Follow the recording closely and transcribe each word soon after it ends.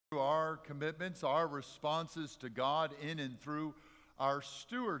commitments, our responses to God in and through our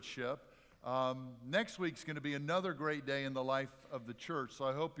stewardship. Next week's going to be another great day in the life of the church, so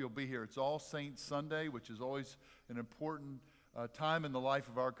I hope you'll be here. It's All Saints Sunday, which is always an important time in the life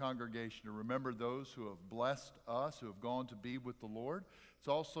of our congregation to remember those who have blessed us, who have gone to be with the Lord. It's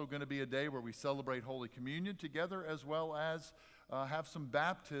also going to be a day where we celebrate Holy Communion together, as well as have some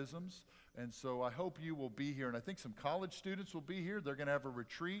baptisms. And so I hope you will be here. And I think some college students will be here. They're going to have a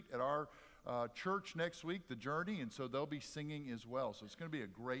retreat at our church next week, The Journey, and so they'll be singing as well. So it's going to be a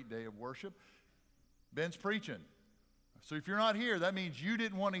great day of worship. Ben's preaching. So if you're not here, that means you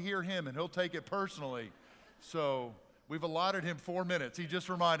didn't want to hear him, and he'll take it personally. So we've allotted him 4 minutes. He just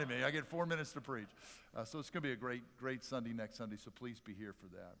reminded me. I get 4 minutes to preach. So it's going to be a great Sunday next Sunday, so please be here for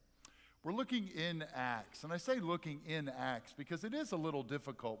that. We're looking in Acts, and I say looking in Acts because it is a little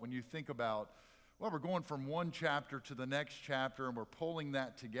difficult when you think about, well, we're going from one chapter to the next chapter, and we're pulling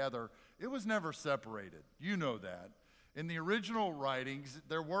that together. It was never separated. You know that. In the original writings,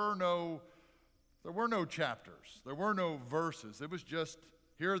 there were no chapters. There were no verses. It was just,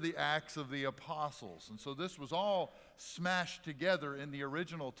 here are the Acts of the Apostles. And so this was all smashed together in the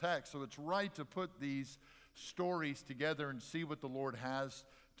original text. So it's right to put these stories together and see what the Lord has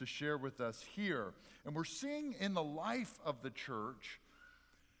to share with us here. And we're seeing in the life of the church,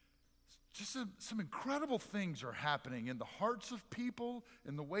 just some incredible things are happening in the hearts of people,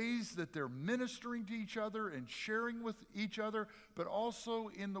 in the ways that they're ministering to each other and sharing with each other, but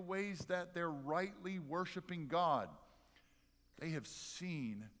also in the ways that they're rightly worshiping God. They have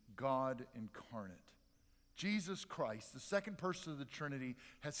seen God incarnate. Jesus Christ, the second person of the Trinity,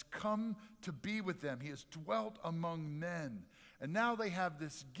 has come to be with them. He has dwelt among men. And now they have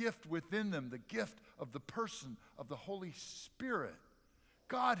this gift within them, the gift of the person of the Holy Spirit.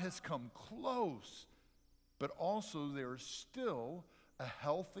 God has come close, but also there is still a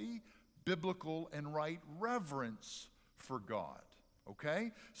healthy, biblical, and right reverence for God.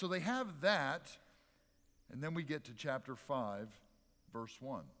 Okay? So they have that, and then we get to chapter 5, verse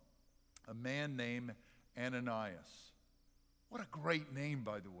 1. A man named Ananias. What a great name,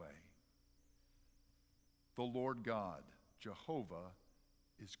 by the way. The Lord God, Jehovah,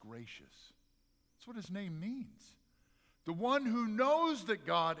 is gracious. That's what his name means. The one who knows that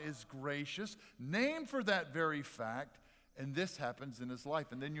God is gracious, named for that very fact, and this happens in his life.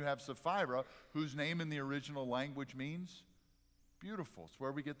 And then you have Sapphira, whose name in the original language means beautiful. It's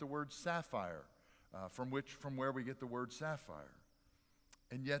where we get the word sapphire, from where we get the word sapphire.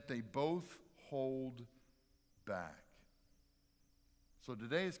 And yet they both hold back. So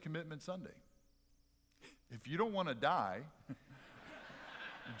today is Commitment Sunday. If you don't want to die,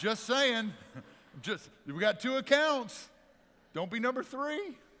 just saying, we got 2 accounts. Don't be number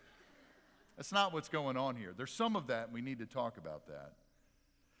 3. That's not what's going on here. There's some of that, and we need to talk about that.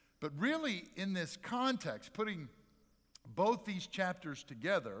 But really, in this context, putting both these chapters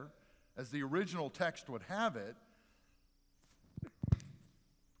together, as the original text would have it,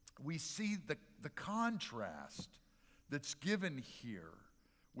 we see the contrast that's given here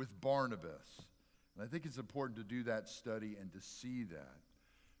with Barnabas. And I think it's important to do that study and to see that.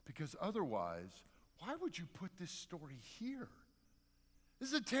 Because otherwise, why would you put this story here?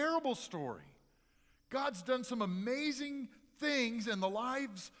 This is a terrible story. God's done some amazing things in the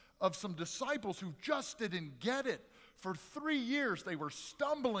lives of some disciples who just didn't get it. For 3 years, they were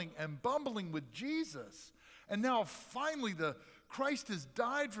stumbling and bumbling with Jesus. And now finally, Christ has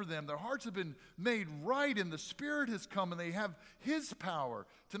died for them. Their hearts have been made right, and the Spirit has come, and they have His power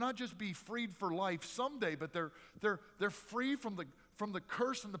to not just be freed for life someday, but they're free from the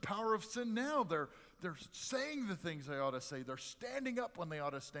curse and the power of sin now. They're saying the things they ought to say. They're standing up when they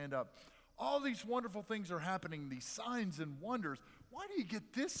ought to stand up. All these wonderful things are happening, these signs and wonders. Why do you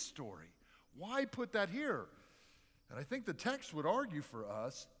get this story? Why put that here? And I think the text would argue for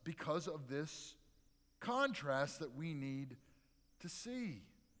us because of this contrast that we need to see.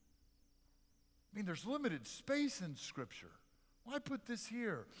 I mean, there's limited space in Scripture. Why put this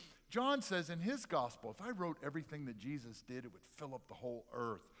here? John says in his gospel, if I wrote everything that Jesus did, it would fill up the whole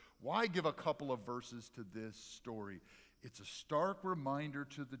earth. Why give a couple of verses to this story? It's a stark reminder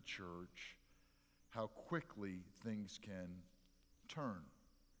to the church how quickly things can turn.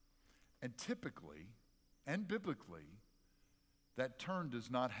 And typically, and biblically, that turn does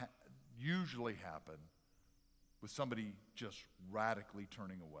not usually happen with somebody just radically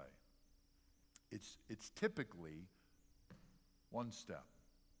turning away. It's typically one step.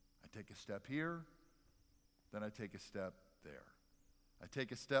 I take a step here, then I take a step there. I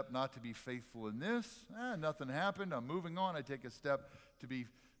take a step not to be faithful in this. Nothing happened. I'm moving on. I take a step to be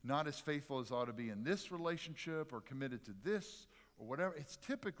not as faithful as I ought to be in this relationship or committed to this or whatever. It's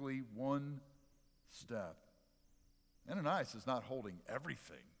typically one step. Ananias is not holding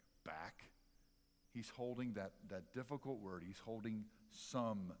everything back. He's holding that difficult word. He's holding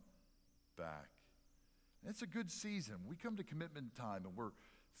some back. And it's a good season. We come to commitment time and we're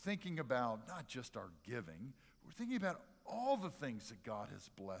thinking about not just our giving, we're thinking about all the things that God has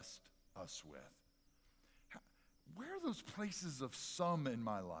blessed us with. Where are those places of some in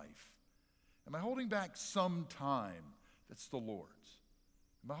my life? Am I holding back some time that's the Lord's?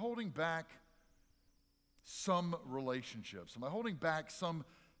 Am I holding back some relationships? Am I holding back some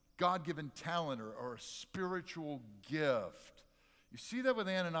God-given talent or a spiritual gift? You see that with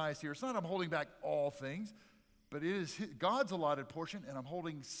Ananias here. It's not I'm holding back all things, but it is God's allotted portion, and I'm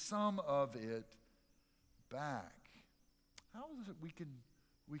holding some of it back. How is it we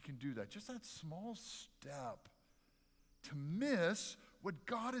can do that? Just that small step to miss what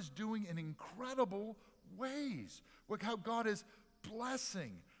God is doing in incredible ways. How God is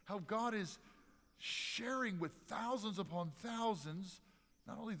blessing, how God is sharing with thousands upon thousands,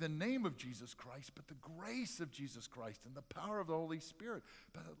 not only the name of Jesus Christ, but the grace of Jesus Christ and the power of the Holy Spirit,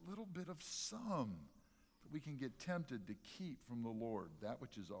 but a little bit of some that we can get tempted to keep from the Lord, that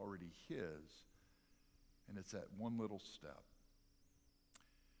which is already His. And it's that one little step.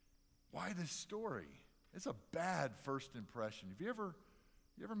 Why this story? It's a bad first impression. Have you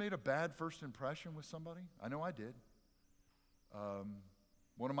ever made a bad first impression with somebody? I know I did.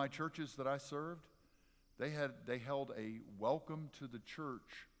 One of my churches that I served, they held a welcome to the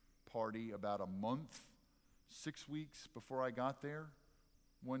church party about a month, 6 weeks before I got there,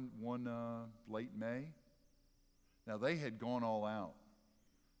 one late May. Now they had gone all out.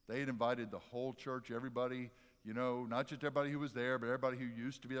 They had invited the whole church, everybody, not just everybody who was there, but everybody who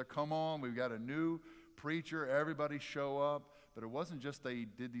used to be there. Come on, we've got a new preacher, everybody show up. But it wasn't just they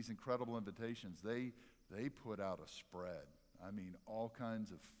did these incredible invitations. They put out a spread. I mean, all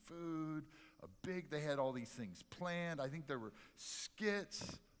kinds of food, they had all these things planned. I think there were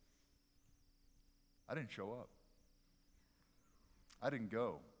skits. I didn't show up. I didn't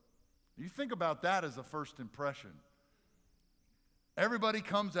go. You think about that as a first impression. Everybody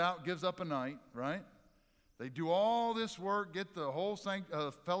comes out, gives up a night, right? They do all this work, get the whole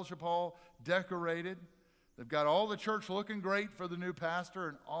fellowship hall decorated. They've got all the church looking great for the new pastor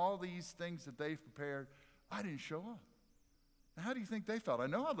and all these things that they've prepared. I didn't show up. Now, how do you think they felt? I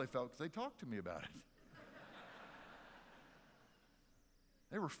know how they felt because they talked to me about it.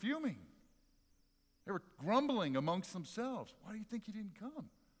 They were fuming. They were grumbling amongst themselves. Why do you think he didn't come?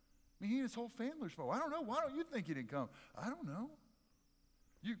 I mean, he and his whole family was full. I don't know. Why don't you think he didn't come? I don't know.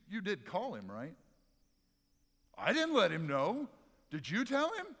 You did call him, right? I didn't let him know. Did you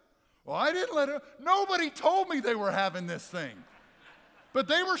tell him? Well, I didn't let him. Nobody told me they were having this thing. But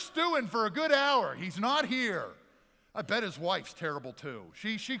they were stewing for a good hour. He's not here. I bet his wife's terrible too.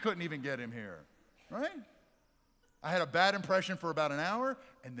 She couldn't even get him here, right? I had a bad impression for about an hour,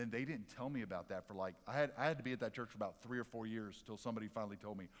 and then they didn't tell me about that for I had to be at that church for about 3 or 4 years till somebody finally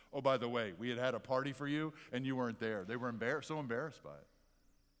told me, oh, by the way, we had a party for you, and you weren't there. They were so embarrassed by it.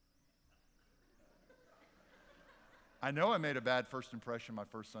 I know I made a bad first impression my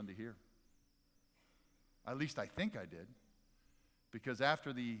first Sunday here. At least I think I did. Because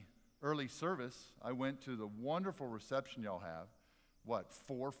after the early service, I went to the wonderful reception y'all have.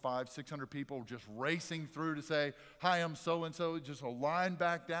 400, 500, 600 people just racing through to say, hi, I'm so-and-so, just a line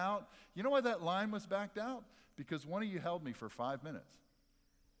backed out. You know why that line was backed out? Because one of you held me for 5 minutes.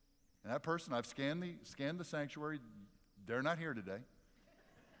 And that person, I've scanned the sanctuary. They're not here today.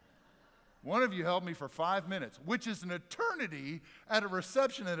 One of you held me for 5 minutes, which is an eternity at a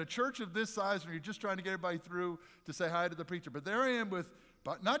reception at a church of this size when you're just trying to get everybody through to say hi to the preacher. But there I am with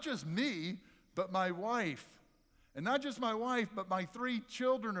not just me, but my wife. And not just my wife, but my 3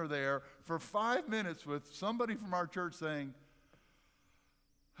 children are there for 5 minutes with somebody from our church saying,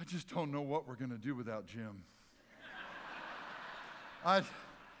 I just don't know what we're going to do without Jim. I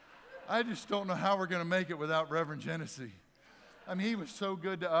just don't know how we're going to make it without Reverend Genesee. I mean, he was so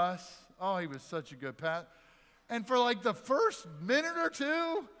good to us. Oh, he was such a good Pat. And for the first minute or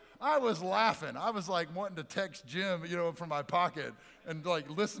two, I was laughing. I was wanting to text Jim, from my pocket and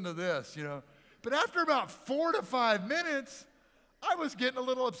listen to this, But after about 4 to 5 minutes, I was getting a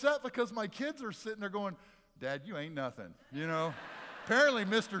little upset because my kids are sitting there going, Dad, you ain't nothing, Apparently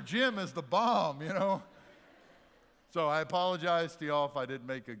Mr. Jim is the bomb, So I apologize to y'all if I didn't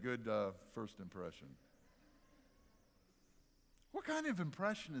make a good first impression. What kind of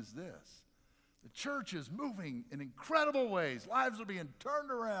impression is this? The church is moving in incredible ways. Lives are being turned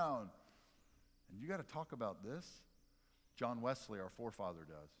around. And you got to talk about this? John Wesley, our forefather,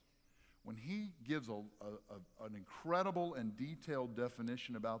 does. when he gives an incredible and detailed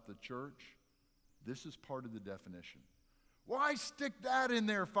definition about the church, this is part of the definition. Why stick that in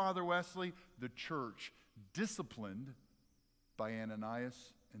there, Father Wesley? The church, disciplined by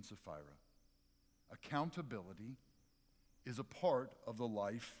Ananias and Sapphira. Accountability is a part of the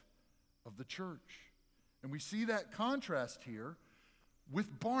life of the church. And we see that contrast here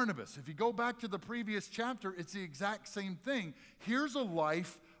with Barnabas. If you go back to the previous chapter, it's the exact same thing. Here's a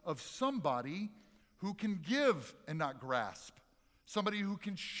life of somebody who can give and not grasp. Somebody who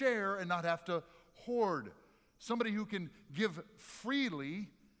can share and not have to hoard. Somebody who can give freely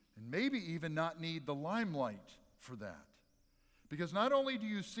and maybe even not need the limelight for that. Because not only do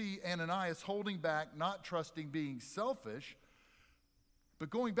you see Ananias holding back, not trusting, being selfish, but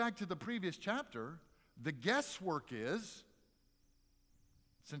going back to the previous chapter, the guesswork is,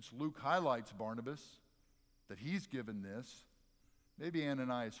 since Luke highlights Barnabas, that he's given this, maybe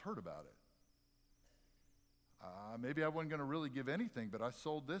Ananias heard about it. Maybe I wasn't going to really give anything, but I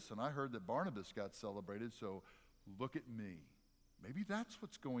sold this and I heard that Barnabas got celebrated, so look at me. Maybe that's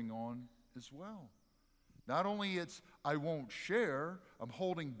what's going on as well. Not only it's, I won't share, I'm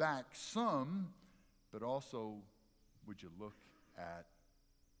holding back some, but also, would you look at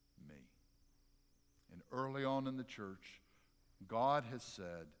me? And early on in the church, God has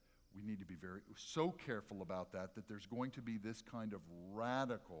said we need to be so careful about that there's going to be this kind of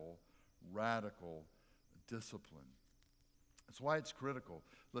radical discipline. That's why it's critical.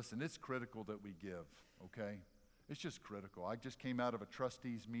 Listen, it's critical that we give, okay? It's just critical. I just came out of a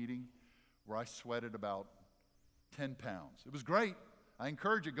trustees meeting where I sweated about 10 pounds. It was great. I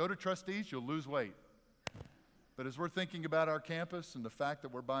encourage you, go to trustees, you'll lose weight. But as we're thinking about our campus and the fact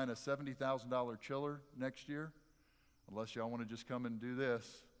that we're buying a $70,000 chiller next year, unless y'all want to just come and do this,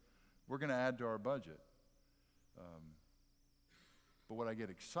 we're going to add to our budget. But what I get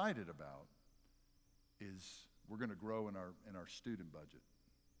excited about is we're going to grow in our student budget.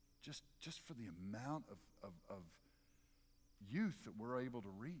 Just for the amount of youth that we're able to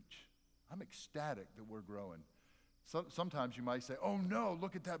reach. I'm ecstatic that we're growing. Sometimes you might say, oh no,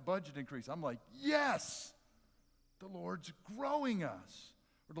 look at that budget increase. I'm like, yes, the Lord's growing us.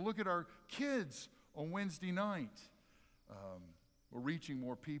 Or to look at our kids on Wednesday night. We're reaching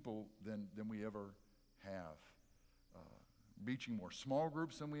more people than we ever have. Reaching more small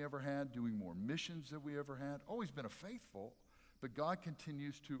groups than we ever had, doing more missions than we ever had. Always been a faithful, but God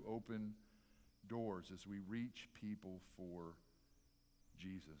continues to open doors as we reach people for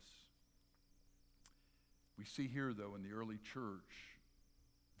Jesus. We see here, though, in the early church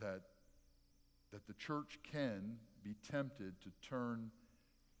that the church can be tempted to turn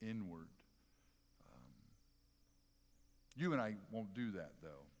inward. You and I won't do that,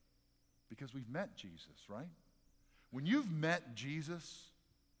 though, because we've met Jesus, right? When you've met Jesus,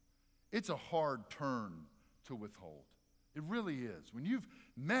 it's a hard turn to withhold. It really is. When you've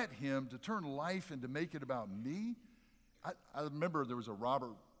met him, to turn life and to make it about me, I remember there was a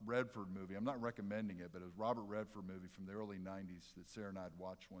Robert Redford movie. I'm not recommending it, but it was a Robert Redford movie from the early 90s that Sarah and I had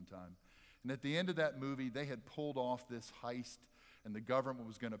watched one time. And at the end of that movie, they had pulled off this heist, and the government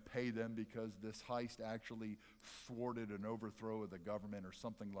was going to pay them because this heist actually thwarted an overthrow of the government or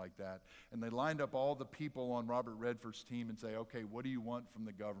something like that. And they lined up all the people on Robert Redford's team and say, okay, what do you want from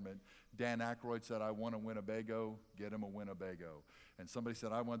the government? Dan Aykroyd said, I want a Winnebago. Get him a Winnebago. And somebody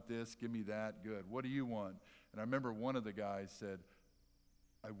said, I want this. Give me that. Good. What do you want? And I remember one of the guys said,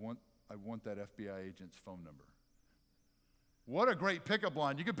 I want that FBI agent's phone number. What a great pickup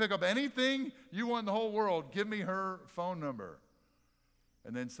line. You can pick up anything you want in the whole world. Give me her phone number.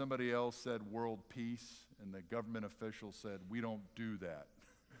 And then somebody else said world peace, and the government official said, we don't do that.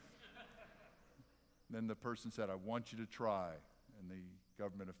 Then the person said, I want you to try. And the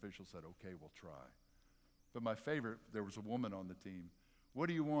government official said, okay, we'll try. But my favorite, there was a woman on the team. What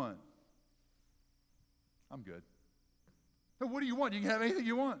do you want? I'm good. No, what do you want? You can have anything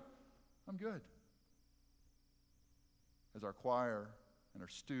you want. I'm good. As our choir and our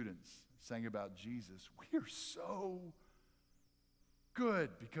students sang about Jesus, we are so good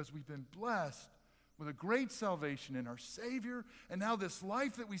because we've been blessed with a great salvation in our Savior, and now this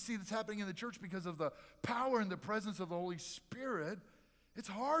life that we see that's happening in the church because of the power and the presence of the Holy Spirit. It's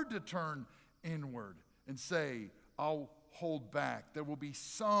hard to turn inward and say, I'll hold back. There will be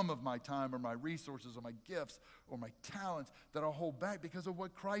some of my time or my resources or my gifts or my talents that I'll hold back because of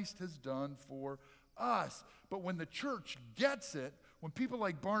what Christ has done for us. But when the church gets it, when people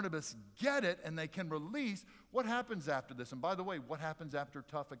like Barnabas get it and they can release, what happens after this? And by the way, what happens after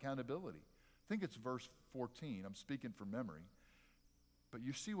tough accountability? I think it's verse 14. I'm speaking from memory. But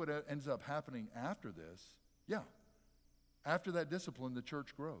you see what ends up happening after this. Yeah. After that discipline, the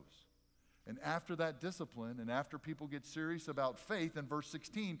church grows. And after that discipline, and after people get serious about faith, in verse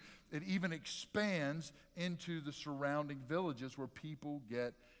 16, it even expands into the surrounding villages where people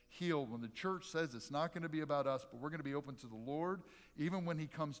get healed. When the church says it's not going to be about us, but we're going to be open to the Lord, even when he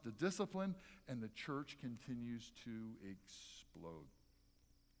comes to discipline, and the church continues to explode.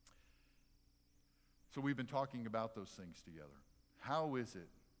 So we've been talking about those things together. How is it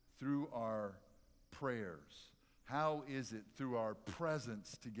through our prayers? How is it through our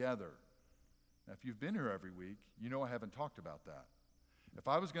presence together? Now, if you've been here every week, you know I haven't talked about that. If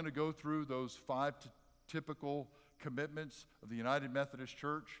I was going to go through those 5 typical commitments of the United Methodist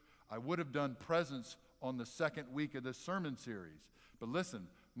Church, I would have done presence on the second week of this sermon series. But listen,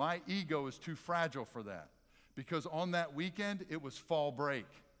 my ego is too fragile for that, because on that weekend, it was fall break.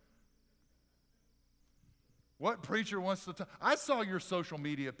 What preacher wants to I saw your social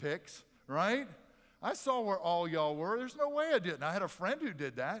media pics, right? I saw where all y'all were. There's no way I didn't. I had a friend who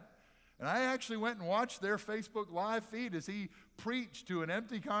did that. And I actually went and watched their Facebook live feed as he preached to an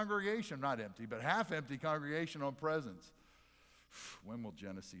empty congregation. Not empty, but half-empty congregation on presence. When will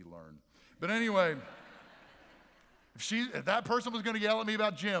Genesee learn? But anyway, if that person was going to yell at me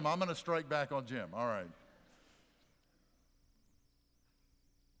about Jim, I'm going to strike back on Jim. All right.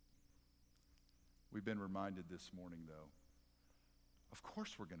 We've been reminded this morning, though, of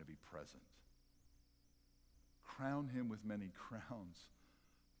course we're going to be present. Crown him with many crowns,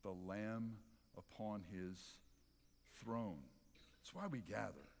 the Lamb upon his throne. That's why we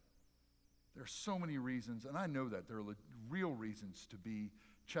gather. There are so many reasons, and I know that there are real reasons to be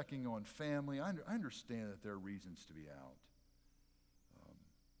checking on family. I understand that there are reasons to be out.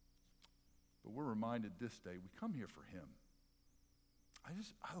 But we're reminded this day, we come here for him.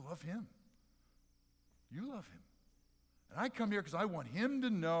 I love him. You love him. And I come here because I want him to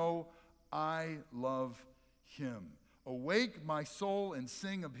know I love him. Awake, my soul, and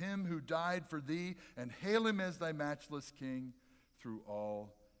sing of him who died for thee, and hail him as thy matchless King through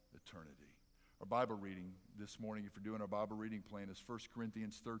all eternity. Our Bible reading this morning, if you're doing our Bible reading plan, is 1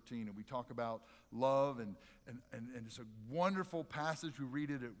 Corinthians 13, and we talk about love, and it's a wonderful passage. We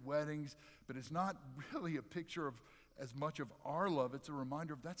read it at weddings, but it's not really a picture of as much of our love. It's a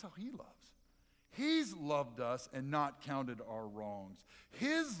reminder of that's how he loves. He's loved us and not counted our wrongs.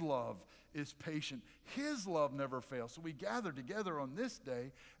 His love is patient. His love never fails. So we gather together on this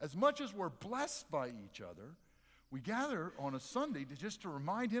day. As much as we're blessed by each other, we gather on a Sunday to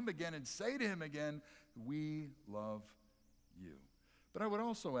remind him again and say to him again, we love you. But I would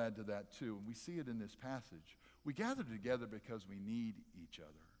also add to that too, and we see it in this passage, we gather together because we need each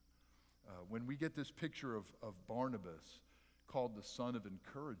other. When we get this picture of Barnabas called the son of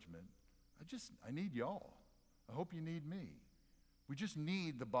encouragement, I need y'all. I hope you need me. We just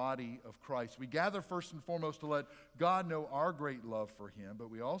need the body of Christ. We gather first and foremost to let God know our great love for him, but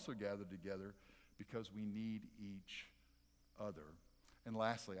we also gather together because we need each other. And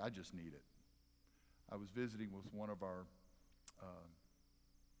lastly, I just need it. I was visiting with one of our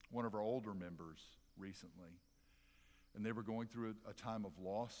older members recently, and they were going through a time of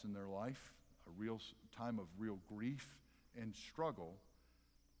loss in their life, a real time of real grief and struggle.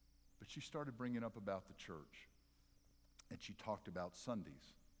 But she started bringing up about the church, and she talked about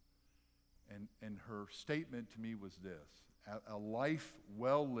Sundays. And her statement to me was this: a life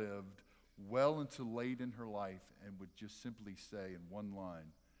well lived, well into late in her life, and would just simply say in one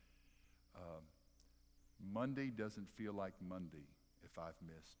line, Monday doesn't feel like Monday if I've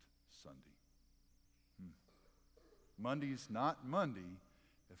missed Sunday. Monday's not Monday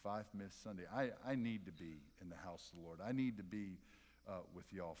if I've missed Sunday. I need to be in the house of the Lord. I need to be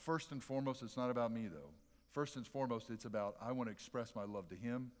with y'all. First and foremost, it's not about me, though. First and foremost, it's about I want to express my love to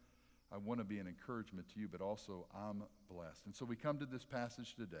him. I want to be an encouragement to you, but also I'm blessed. And so we come to this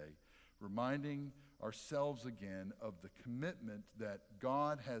passage today, reminding ourselves again of the commitment that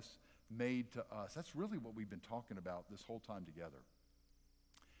God has made to us. That's really what we've been talking about this whole time together.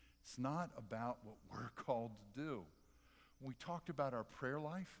 It's not about what we're called to do. When we talked about our prayer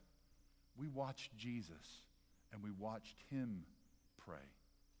life, we watched Jesus and we watched him pray.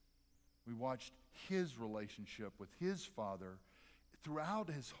 We watched his relationship with his Father throughout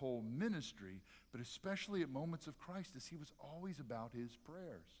his whole ministry, but especially at moments of Christ, as he was always about his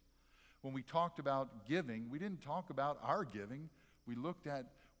prayers. When we talked about giving, we didn't talk about our giving. We looked at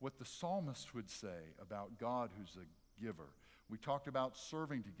what the psalmist would say about God who's a giver. We talked about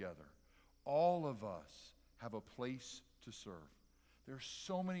serving together. All of us have a place to serve. There are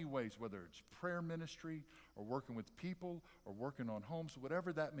so many ways, whether it's prayer ministry or working with people or working on homes,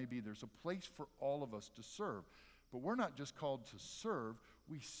 whatever that may be, there's a place for all of us to serve. But we're not just called to serve,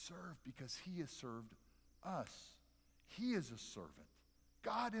 we serve because he has served us. He is a servant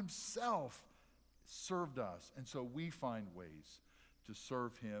God himself served us. And so we find ways to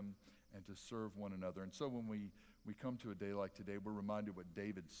serve him and to serve one another. And so when we come to a day like today, we're reminded what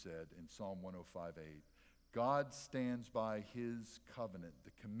David said in Psalm 105:8. God stands by his covenant,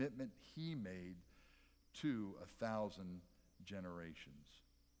 the commitment he made to 1,000 generations.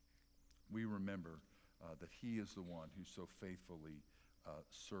 We remember that he is the one who so faithfully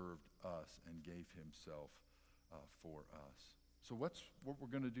served us and gave himself for us. So what we're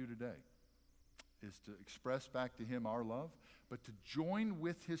going to do today is to express back to him our love, but to join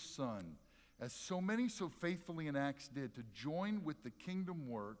with his son, as so many so faithfully in Acts did, to join with the kingdom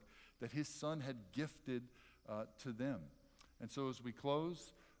work that his son had gifted to them. And so as we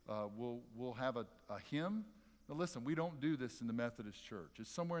close, we'll have a hymn. Now listen, we don't do this in the Methodist Church. It's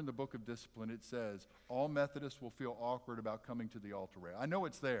somewhere in the Book of Discipline. It says, all Methodists will feel awkward about coming to the altar rail. I know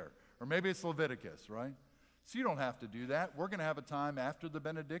it's there. Or maybe it's Leviticus, right? So you don't have to do that. We're going to have a time after the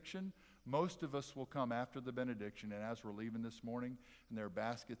benediction. Most of us will come after the benediction, and as we're leaving this morning, and there are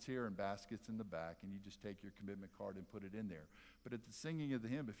baskets here and baskets in the back, and you just take your commitment card and put it in there. But at the singing of the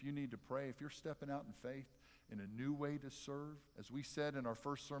hymn, if you need to pray, if you're stepping out in faith in a new way to serve, as we said in our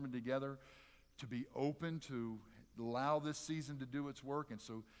first sermon together, to be open to allow this season to do its work. And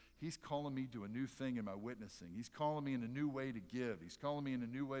so he's calling me to a new thing in my witnessing. He's calling me in a new way to give. He's calling me in a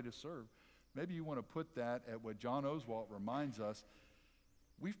new way to serve. Maybe you want to put that at what John Oswalt reminds us.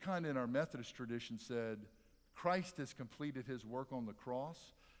 We've kind of in our Methodist tradition said, Christ has completed his work on the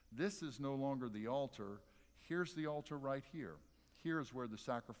cross. This is no longer the altar. Here's the altar right here. Here's where the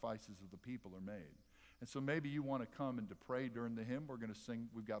sacrifices of the people are made. And so maybe you want to come and to pray during the hymn. We're going to sing.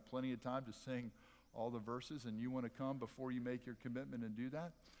 We've got plenty of time to sing all the verses, and you want to come before you make your commitment and do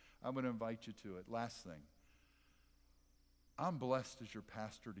that. I'm going to invite you to it. Last thing. I'm blessed as your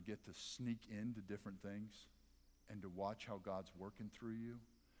pastor to get to sneak into different things and to watch how God's working through you,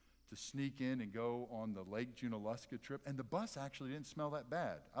 to sneak in and go on the Lake Junaluska trip. And the bus actually didn't smell that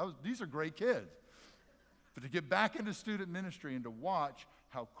bad. These are great kids. But to get back into student ministry and to watch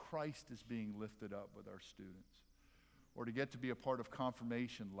how Christ is being lifted up with our students, or to get to be a part of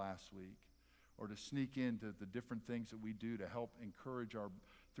confirmation last week, or to sneak into the different things that we do to help encourage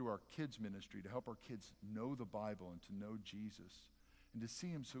through our kids' ministry, to help our kids know the Bible and to know Jesus, and to see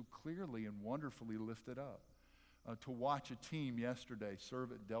him so clearly and wonderfully lifted up. To watch a team yesterday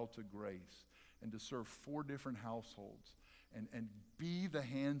serve at Delta Grace and to serve 4 different households and be the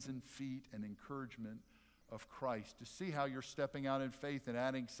hands and feet and encouragement of Christ, to see how you're stepping out in faith and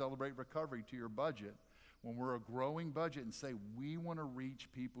adding Celebrate Recovery to your budget when we're a growing budget, and say we want to reach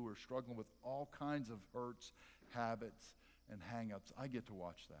people who are struggling with all kinds of hurts, habits, and hang-ups. I get to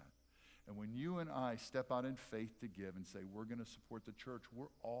watch that. And when you and I step out in faith to give and say we're going to support the church,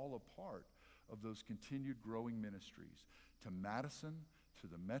 we're all a part of those continued growing ministries to Madison, to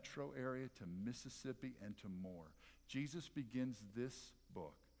the metro area, to Mississippi, and to more. Jesus begins this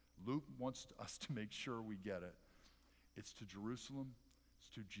book. Luke wants us to make sure we get it. It's to Jerusalem, it's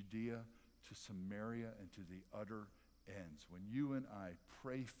to Judea, to Samaria, and to the utter ends. When you and I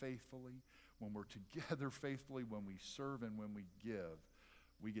pray faithfully, when we're together faithfully, when we serve and when we give,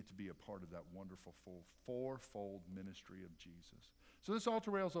 we get to be a part of that wonderful fourfold ministry of Jesus. So this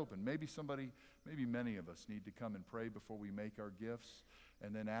altar rail's open. Maybe many of us need to come and pray before we make our gifts,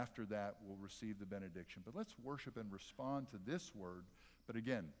 and then after that we'll receive the benediction. But let's worship and respond to this word. But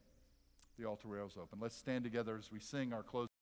again, the altar rail's open. Let's stand together as we sing our closing.